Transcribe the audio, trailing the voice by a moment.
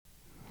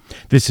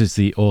This is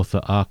the Author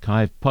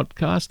Archive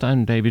podcast.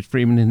 I'm David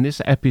Freeman. In this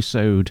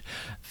episode,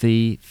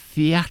 the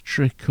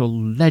theatrical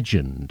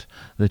legend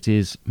that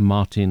is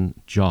Martin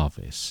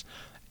Jarvis.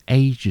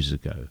 Ages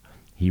ago,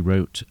 he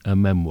wrote a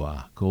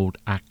memoir called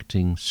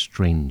Acting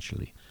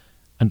Strangely.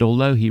 And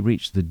although he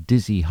reached the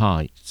dizzy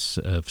heights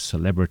of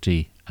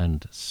celebrity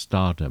and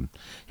stardom,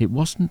 it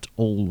wasn't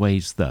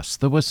always thus.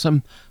 There were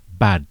some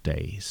bad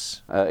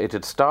days. It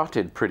had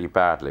started pretty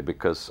badly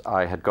because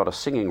I had got a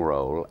singing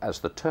role as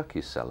the turkey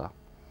seller.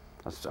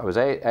 I was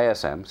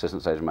ASM,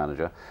 Assistant Stage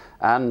Manager,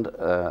 and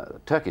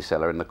turkey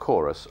seller in the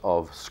chorus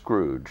of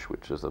Scrooge,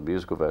 which is the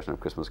musical version of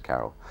Christmas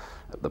Carol,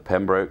 at the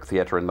Pembroke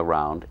Theatre in the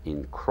Round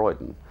in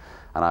Croydon.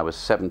 And I was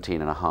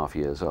 17 and a half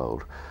years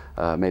old,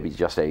 maybe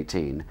just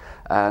 18.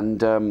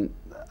 And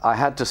I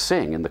had to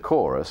sing in the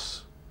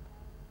chorus,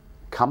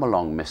 "Come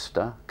along,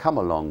 mister, come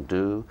along,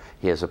 do.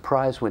 Here's a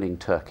prize-winning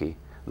turkey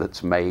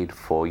that's made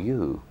for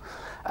you."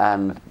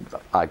 And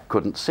I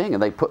couldn't sing,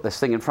 and they put this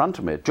thing in front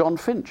of me. John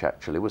Finch,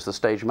 actually, was the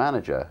stage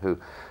manager who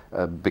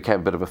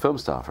became a bit of a film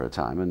star for a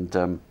time,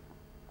 and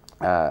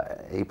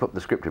he put the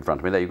script in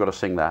front of me. There, you've got to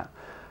sing that.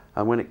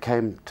 And when it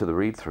came to the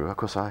read-through, of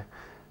course, I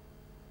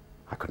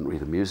couldn't read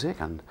the music,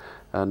 and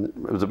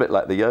it was a bit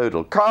like the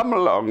yodel, "Come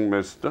along,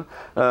 mister."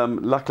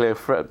 Luckily,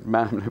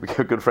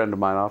 a good friend of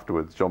mine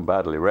afterwards, John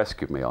Baddeley,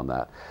 rescued me on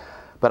that.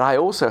 But I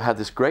also had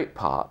this great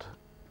part,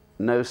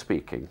 no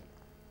speaking,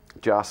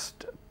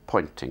 just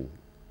pointing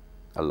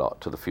a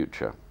lot to the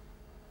future,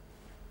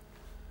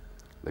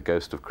 the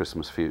ghost of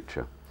Christmas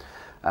future.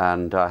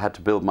 And I had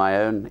to build my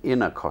own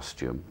inner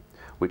costume,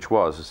 which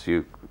was, as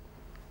you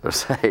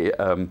say,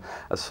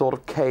 a sort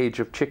of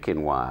cage of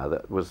chicken wire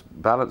that was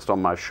balanced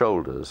on my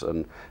shoulders,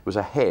 and it was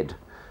a head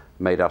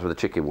made out of the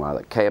chicken wire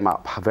that came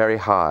up very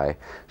high,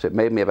 so it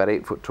made me about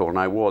 8 foot tall, and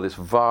I wore this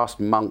vast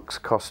monk's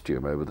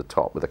costume over the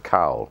top with a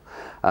cowl,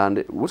 and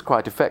it was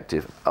quite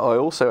effective. I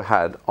also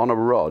had, on a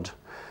rod,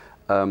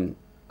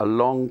 a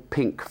long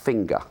pink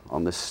finger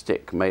on this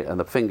stick, and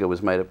the finger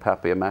was made of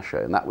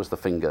papier-mâché, and that was the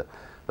finger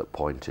that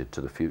pointed to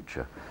the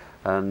future.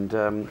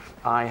 And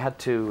I had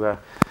to,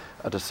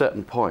 at a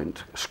certain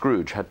point,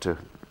 Scrooge had to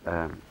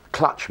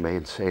clutch me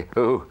and say,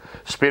 "Oh,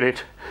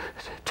 spirit,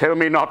 tell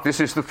me not this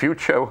is the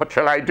future, what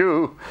shall I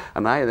do?"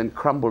 And I then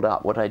crumbled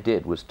up. What I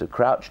did was to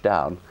crouch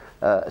down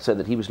so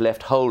that he was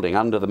left holding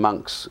under the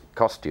monk's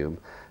costume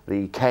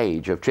the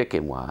cage of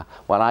chicken wire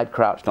while I'd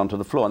crouched onto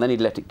the floor, and then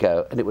he'd let it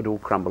go and it would all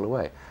crumble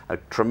away. A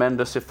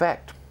tremendous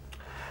effect.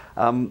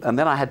 And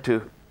then I had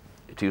to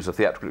use a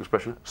theatrical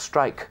expression,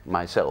 strike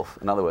myself.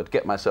 In other words,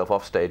 get myself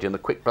off stage in the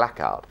quick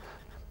blackout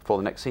before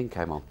the next scene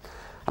came on.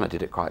 And I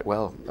did it quite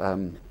well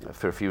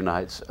for a few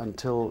nights,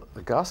 until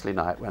a ghastly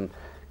night when,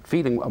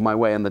 feeling my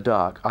way in the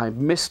dark, I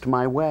missed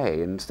my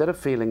way. Instead of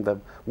feeling the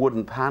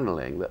wooden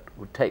panelling that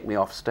would take me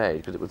off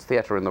stage, because it was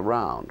theatre in the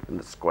round, in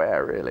the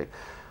square really,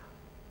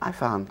 I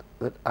found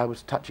that I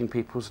was touching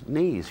people's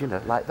knees,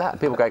 like that.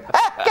 And people going,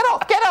 "Ah, get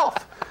off, get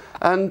off!"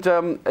 And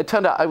it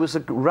turned out I was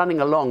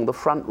running along the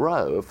front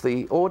row of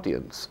the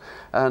audience.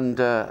 And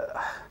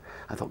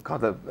I thought, God,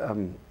 the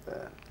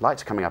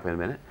lights are coming up in a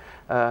minute.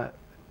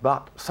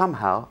 But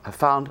somehow I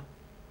found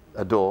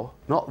a door,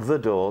 not the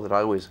door that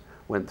I always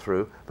went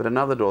through, but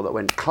another door that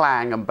went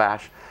clang and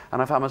bash,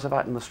 and I found myself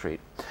out in the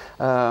street.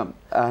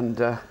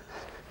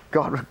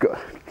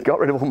 Got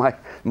rid of all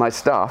my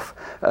stuff,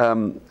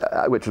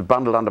 which was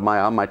bundled under my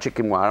arm, my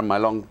chicken wire and my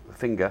long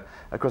finger.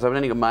 Of course, I've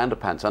only got my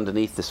underpants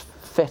underneath this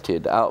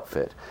fetid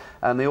outfit.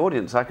 And the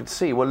audience, I could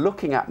see, were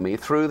looking at me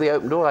through the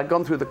open door. I'd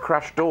gone through the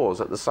crashed doors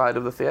at the side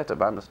of the theatre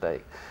by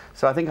mistake.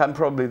 So I think I'm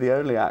probably the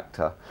only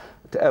actor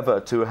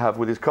to have,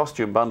 with his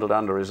costume bundled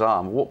under his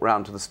arm, walk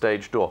round to the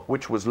stage door,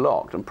 which was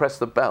locked, and press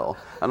the bell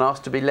and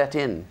ask to be let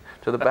in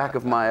to the back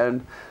of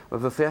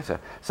the theatre.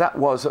 So that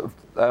was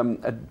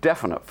a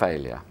definite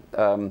failure.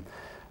 So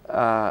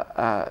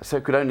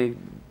it could only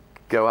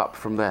go up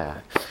from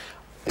there.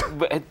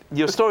 But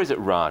your story's at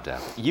RADA.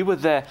 You were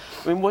there.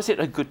 I mean, was it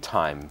a good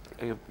time?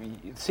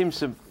 It seems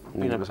to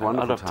It was a a lot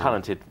wonderful of time.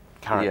 talented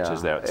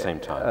characters there at the same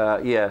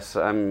time. Yes,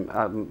 I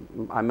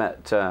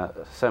met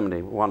so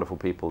many wonderful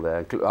people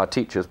there. Our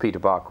teachers, Peter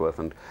Barkworth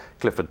and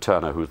Clifford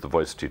Turner, who's the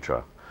voice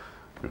teacher,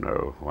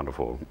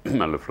 wonderful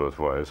mellifluous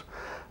voice.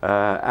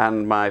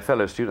 And my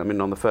fellow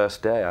student, on the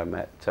first day I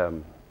met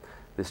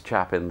this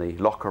chap in the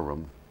locker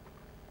room.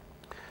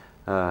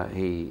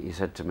 He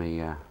said to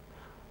me,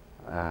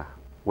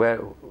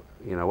 where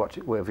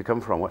have you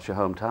come from? What's your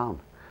hometown?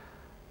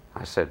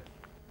 I said,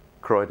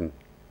 Croydon.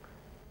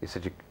 He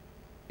said,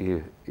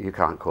 you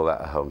can't call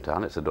that a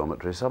hometown, it's a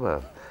dormitory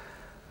suburb.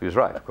 He was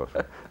right, of course.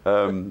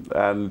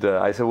 And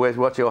I said,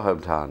 what's your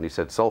hometown? He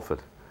said,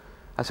 Salford.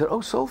 I said,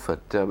 oh,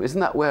 Salford. Isn't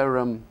that where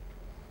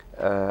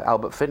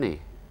Albert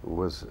Finney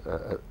was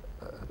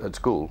at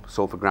school,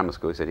 Salford Grammar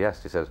School? He said,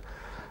 yes. He says,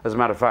 as a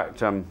matter of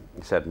fact,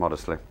 he said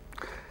modestly,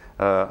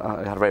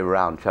 I had a very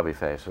round, chubby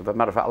face. As a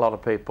matter of fact, a lot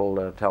of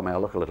people tell me I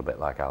look a little bit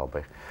like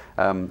Albie.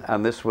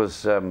 And this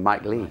was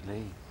Mike Leigh,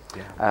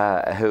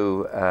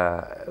 who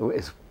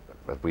is,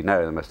 as we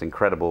know, the most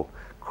incredible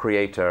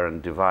creator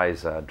and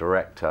deviser,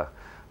 director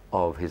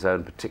of his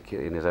own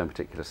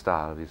particular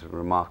style. These are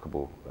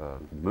remarkable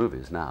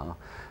movies now,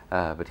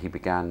 but he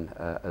began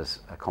as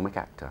a comic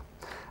actor,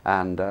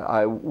 and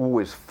I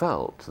always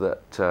felt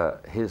that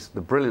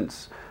the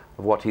brilliance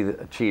of what he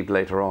achieved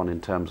later on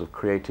in terms of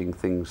creating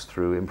things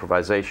through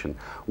improvisation,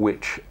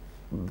 which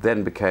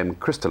then became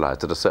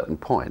crystallized at a certain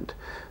point,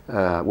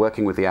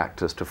 working with the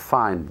actors to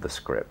find the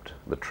script,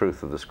 the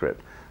truth of the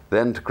script,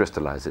 then to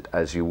crystallize it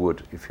as you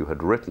would if you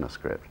had written a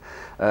script,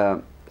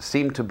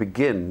 seemed to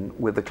begin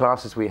with the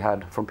classes we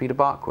had from Peter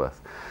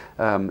Barkworth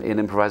in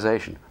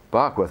improvisation.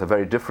 Barkworth, a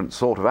very different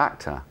sort of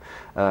actor,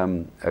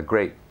 a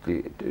great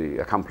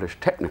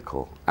accomplished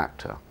technical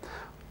actor.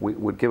 We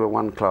would give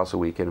one class a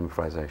week in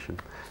improvisation,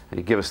 and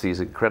he'd give us these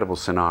incredible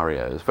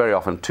scenarios, very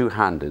often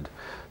two-handed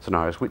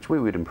scenarios, which we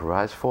would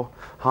improvise for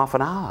half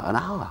an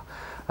hour.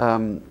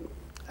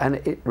 And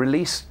it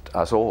released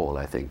us all,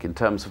 I think, in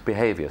terms of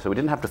behavior. So we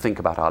didn't have to think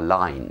about our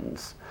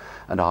lines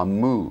and our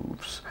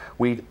moves.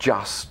 We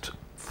just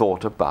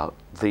thought about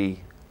the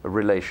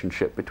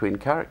relationship between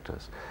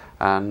characters.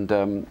 And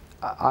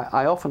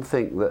I often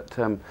think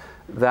that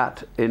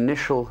that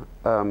initial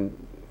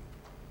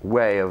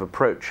way of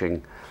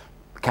approaching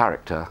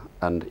character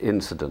and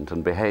incident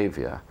and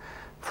behavior,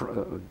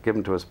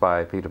 given to us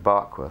by Peter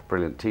Barkworth,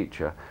 brilliant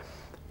teacher,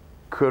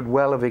 could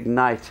well have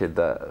ignited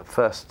the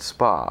first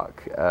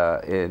spark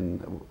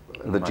in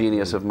the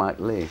genius of Mike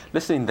Leigh.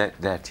 Listening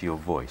there to your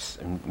voice,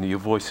 and your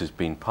voice has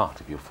been part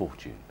of your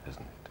fortune,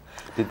 hasn't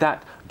it?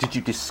 Did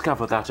you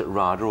discover that at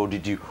RADA, or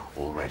did you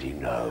already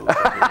know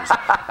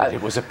that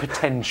it was a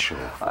potential?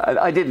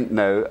 I didn't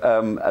know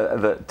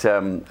that,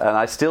 and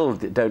I still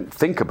don't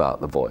think about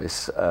the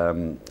voice.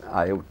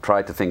 I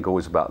try to think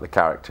always about the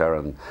character,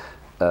 and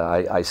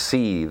I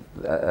see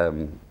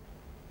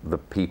the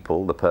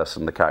people, the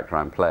person, the character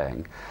I'm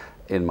playing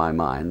in my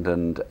mind,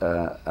 and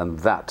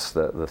that's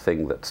the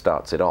thing that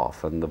starts it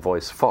off, and the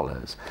voice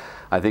follows.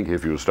 I think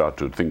if you start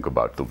to think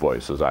about the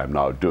voice as I'm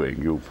now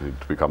doing,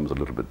 it becomes a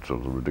little bit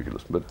sort of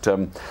ridiculous. But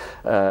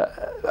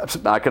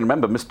I can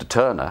remember Mr.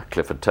 Turner,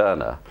 Clifford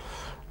Turner.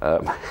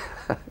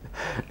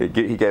 He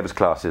gave us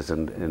classes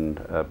in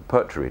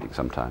poetry reading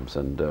sometimes,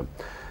 and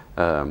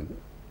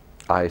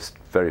I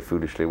very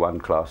foolishly,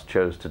 one class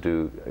chose to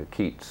do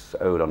Keats'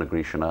 Ode on a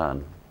Grecian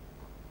Urn.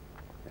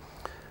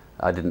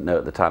 I didn't know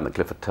at the time that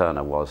Clifford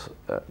Turner was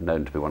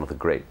known to be one of the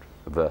great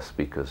verse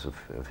speakers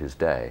of his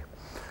day.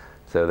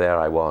 So there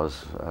I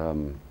was,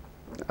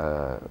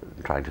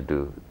 trying to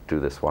do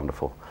this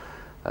wonderful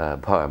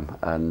poem,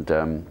 and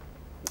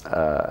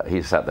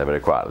he sat there very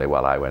quietly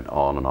while I went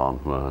on and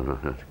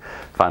on.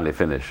 Finally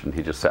finished, and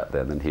he just sat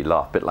there, and then he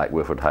laughed, a bit like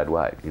Wilfred Hyde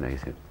White. You know, he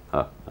said, He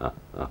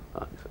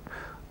said,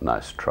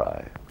 "Nice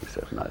try." He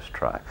said, "Nice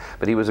try."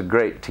 But he was a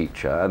great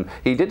teacher, and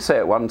he did say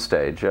at one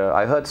stage,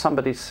 I heard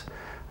somebody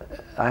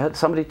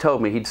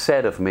told me, he'd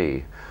said of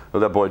me, "Oh,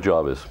 that boy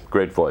Jarvis,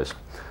 great voice.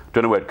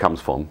 Don't know where it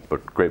comes from,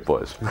 but great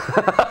voice."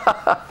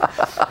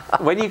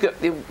 When you got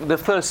the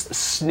first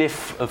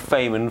sniff of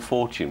fame and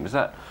fortune, was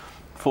that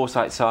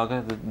Forsyte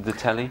Saga, the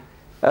telly?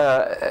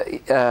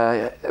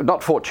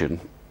 Not fortune.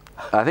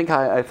 I think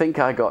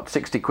I got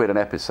 60 quid an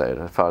episode,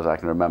 as far as I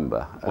can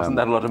remember. Wasn't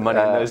that a lot of money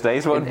in those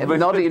days?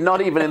 Not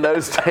even in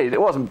those days.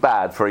 It wasn't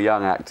bad for a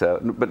young actor,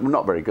 but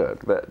not very good.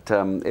 But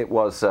it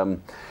was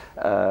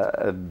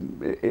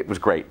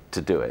great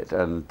to do it,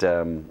 and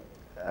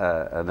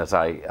as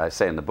I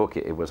say in the book,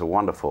 it was a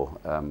wonderful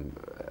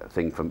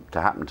thing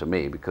to happen to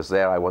me, because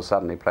there I was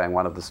suddenly playing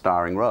one of the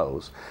starring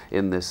roles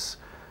in this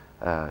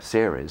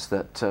series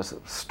that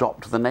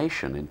stopped the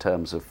nation in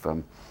terms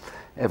of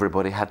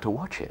everybody had to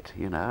watch it,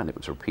 you know, and it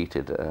was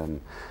repeated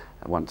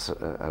once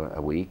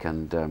a week,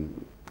 and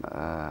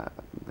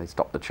they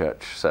stopped the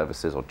church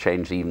services or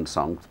changed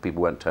evensong.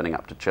 People weren't turning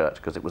up to church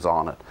because it was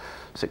on at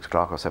 6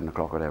 o'clock or 7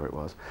 o'clock, whatever it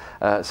was.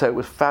 So it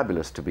was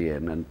fabulous to be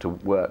in and to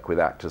work with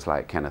actors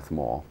like Kenneth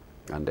More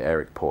and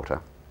Eric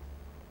Porter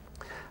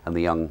and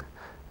the young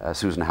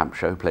Susan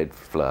Hampshire, who played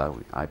Fleur.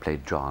 I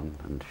played John,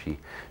 and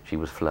she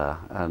was Fleur.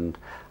 And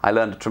I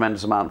learned a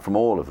tremendous amount from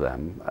all of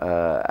them.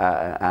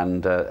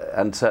 And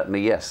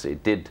certainly, yes,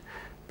 it did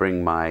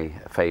bring my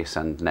face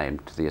and name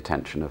to the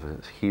attention of a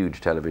huge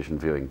television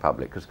viewing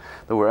public, because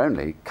there were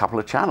only a couple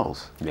of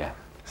channels. Yeah.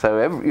 So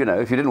if you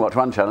didn't watch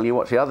one channel, you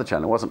watched the other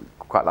channel. It wasn't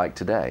quite like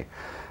today.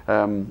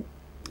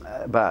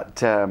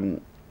 But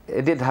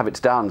it did have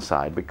its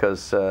downside,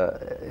 because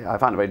I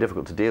found it very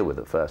difficult to deal with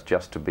at first,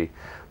 just to be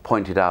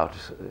pointed out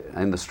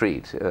in the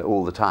street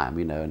all the time,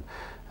 you know,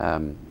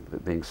 and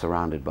being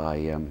surrounded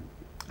by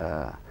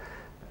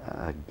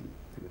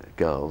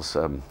girls,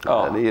 you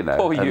know.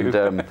 Poor you.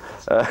 And,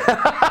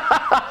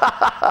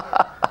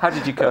 how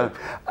did you cope?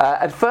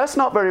 At first,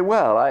 not very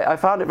well. I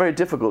found it very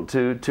difficult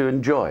to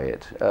enjoy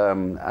it,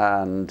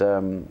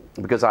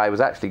 because I was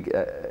actually,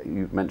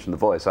 you mentioned the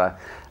voice,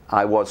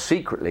 I was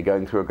secretly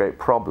going through a great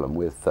problem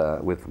with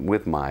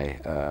my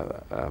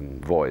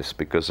voice,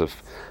 because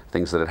of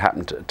things that had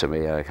happened to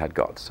me. I had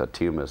got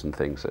tumours and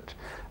things that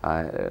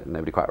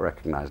nobody quite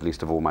recognised,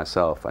 least of all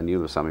myself. I knew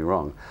there was something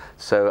wrong.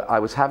 So I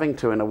was having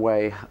to, in a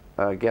way,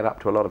 get up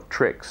to a lot of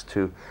tricks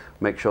to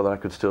make sure that I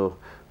could still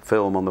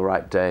film on the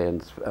right day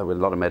and with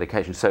a lot of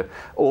medication. So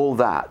all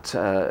that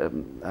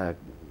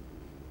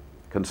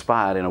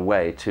conspired in a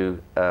way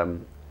to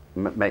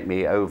make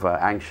me over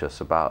anxious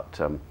about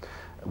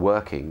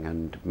working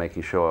and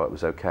making sure it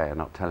was okay and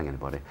not telling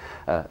anybody.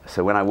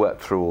 So when I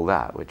worked through all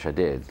that, which I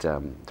did,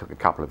 took a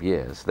couple of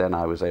years, then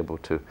I was able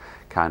to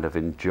kind of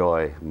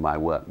enjoy my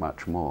work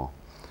much more.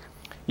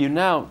 You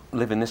now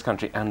live in this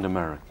country and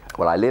America.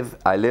 Well, I live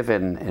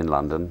in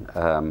London,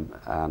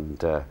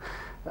 but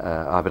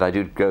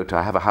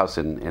I have a house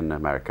in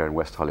America, in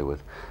West Hollywood,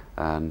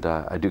 and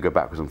I do go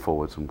backwards and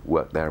forwards and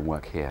work there and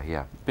work here,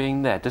 yeah.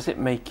 Being there, does it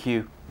make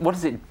you, what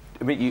does it,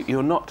 I mean,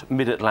 you're not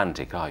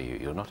mid-Atlantic, are you?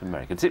 You're not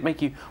American. Does it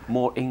make you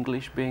more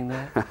English being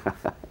there?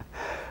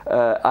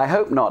 I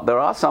hope not. There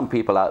are some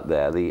people out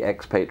there, the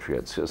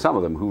expatriates, some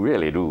of them who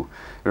really do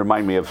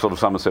remind me of sort of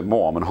Somerset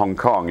Maugham and Hong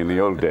Kong in the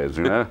old days,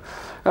 you know.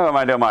 Oh,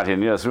 my dear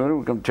Martin, yes,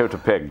 we're going to choke a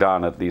peg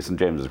down at the St.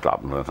 James's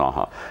Club,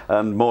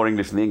 and more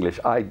English than the English.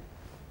 I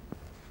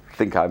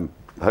think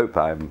hope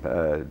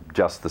I'm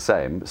just the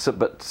same. So,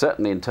 but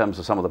certainly in terms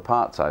of some of the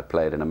parts I've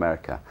played in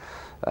America,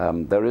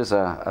 there is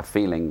a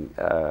feeling,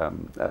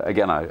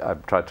 again,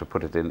 I've tried to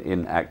put it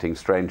in acting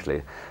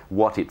strangely,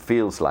 what it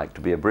feels like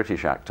to be a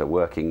British actor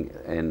working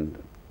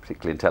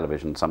particularly in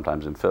television,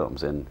 sometimes in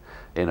films in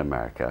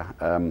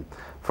America.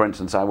 For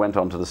instance, I went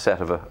onto the set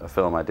of a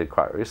film I did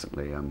quite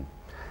recently,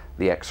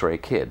 The X-Ray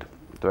Kid,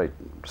 a very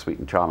sweet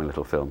and charming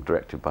little film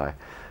directed by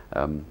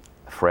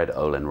Fred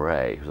Olen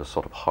Ray, who's a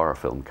sort of horror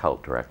film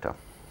cult director.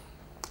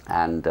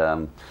 And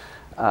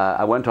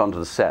I went onto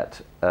the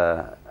set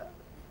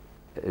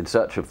in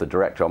search of the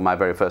director. On my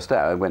very first day,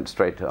 I went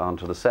straight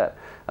onto the set,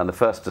 and the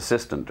first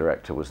assistant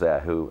director was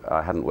there, who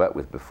I hadn't worked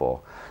with before,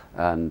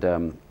 and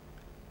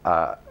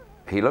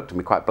he looked at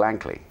me quite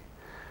blankly,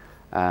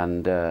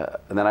 and then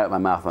I opened my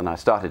mouth and I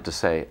started to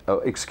say, "Oh,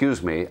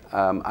 excuse me,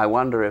 I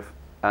wonder if,"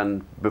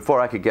 and before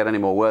I could get any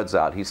more words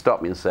out, he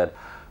stopped me and said,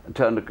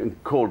 turned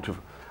and called to,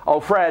 "Oh,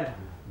 Fred,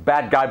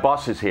 bad guy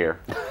boss is here."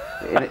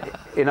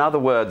 In other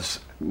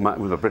words,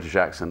 with a British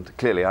accent,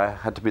 clearly I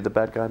had to be the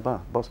bad guy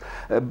boss.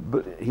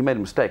 But he made a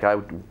mistake. I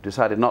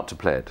decided not to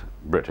play it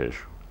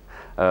British,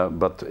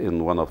 but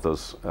in one of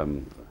those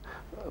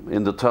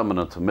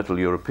indeterminate Middle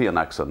European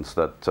accents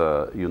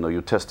that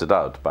you test it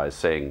out by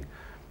saying,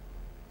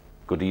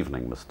 "Good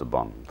evening, Mr.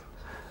 Bond."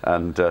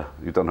 And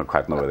you don't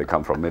quite know where they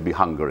come from, maybe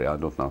Hungary, I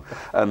don't know.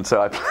 And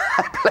so I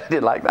played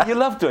it like that. You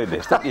love doing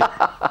this, don't you?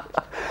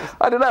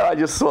 I don't know, I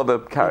just saw the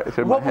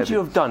character in my head. What would you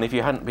have done if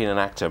you hadn't been an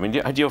actor? I mean,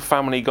 had your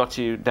family got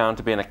you down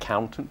to be an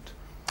accountant?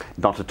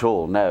 Not at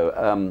all,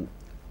 no.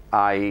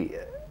 I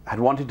had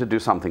wanted to do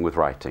something with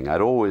writing.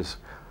 I'd always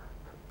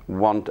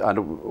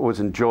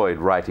enjoyed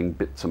writing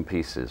bits and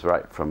pieces,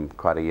 right from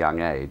quite a young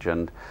age.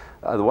 And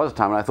there was a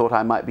time when I thought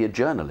I might be a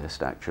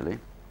journalist, actually.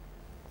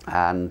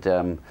 And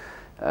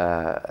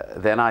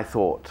then I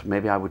thought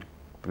maybe I would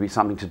be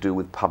something to do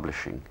with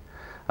publishing.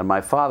 And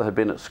my father had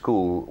been at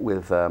school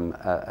with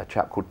a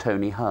chap called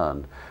Tony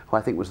Hearn, who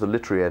I think was the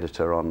literary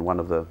editor on one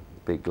of the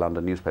big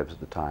London newspapers at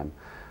the time,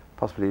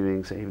 possibly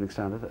Evening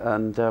Standard.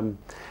 And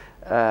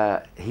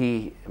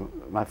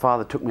my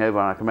father took me over,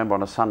 and I can remember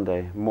on a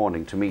Sunday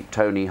morning, to meet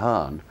Tony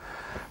Hearn,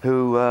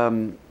 who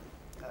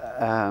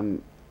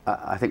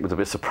I think was a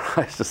bit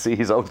surprised to see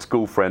his old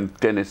school friend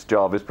Dennis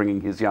Jarvis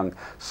bringing his young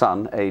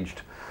son,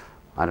 aged,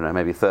 I don't know,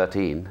 maybe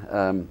 13.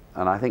 And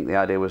I think the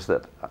idea was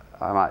that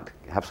I might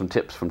have some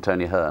tips from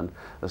Tony Hearn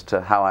as to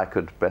how I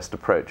could best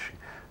approach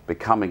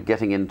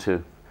getting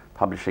into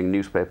publishing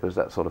newspapers,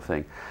 that sort of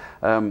thing.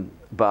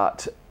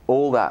 But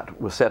all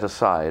that was set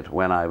aside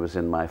when I was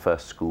in my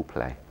first school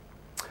play.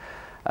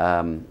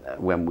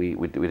 When we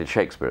did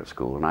Shakespeare at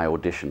school, and I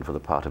auditioned for the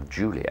part of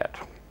Juliet.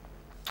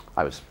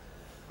 I was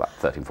about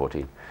 13,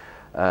 14.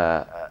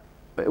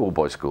 All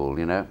boys school,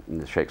 in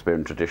the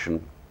Shakespearean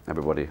tradition.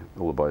 Everybody,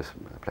 all the boys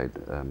played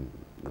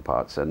the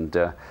parts, and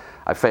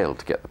I failed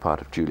to get the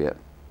part of Juliet.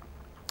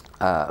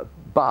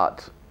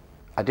 But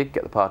I did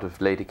get the part of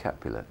Lady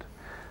Capulet,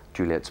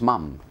 Juliet's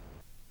mum.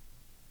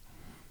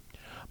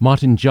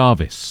 Martin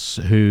Jarvis,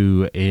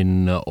 who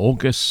in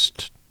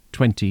August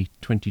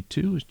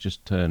 2022 has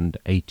just turned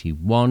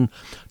 81,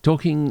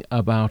 talking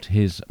about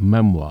his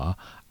memoir,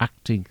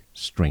 Acting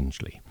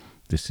Strangely.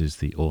 This is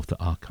the Author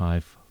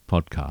Archive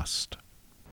podcast.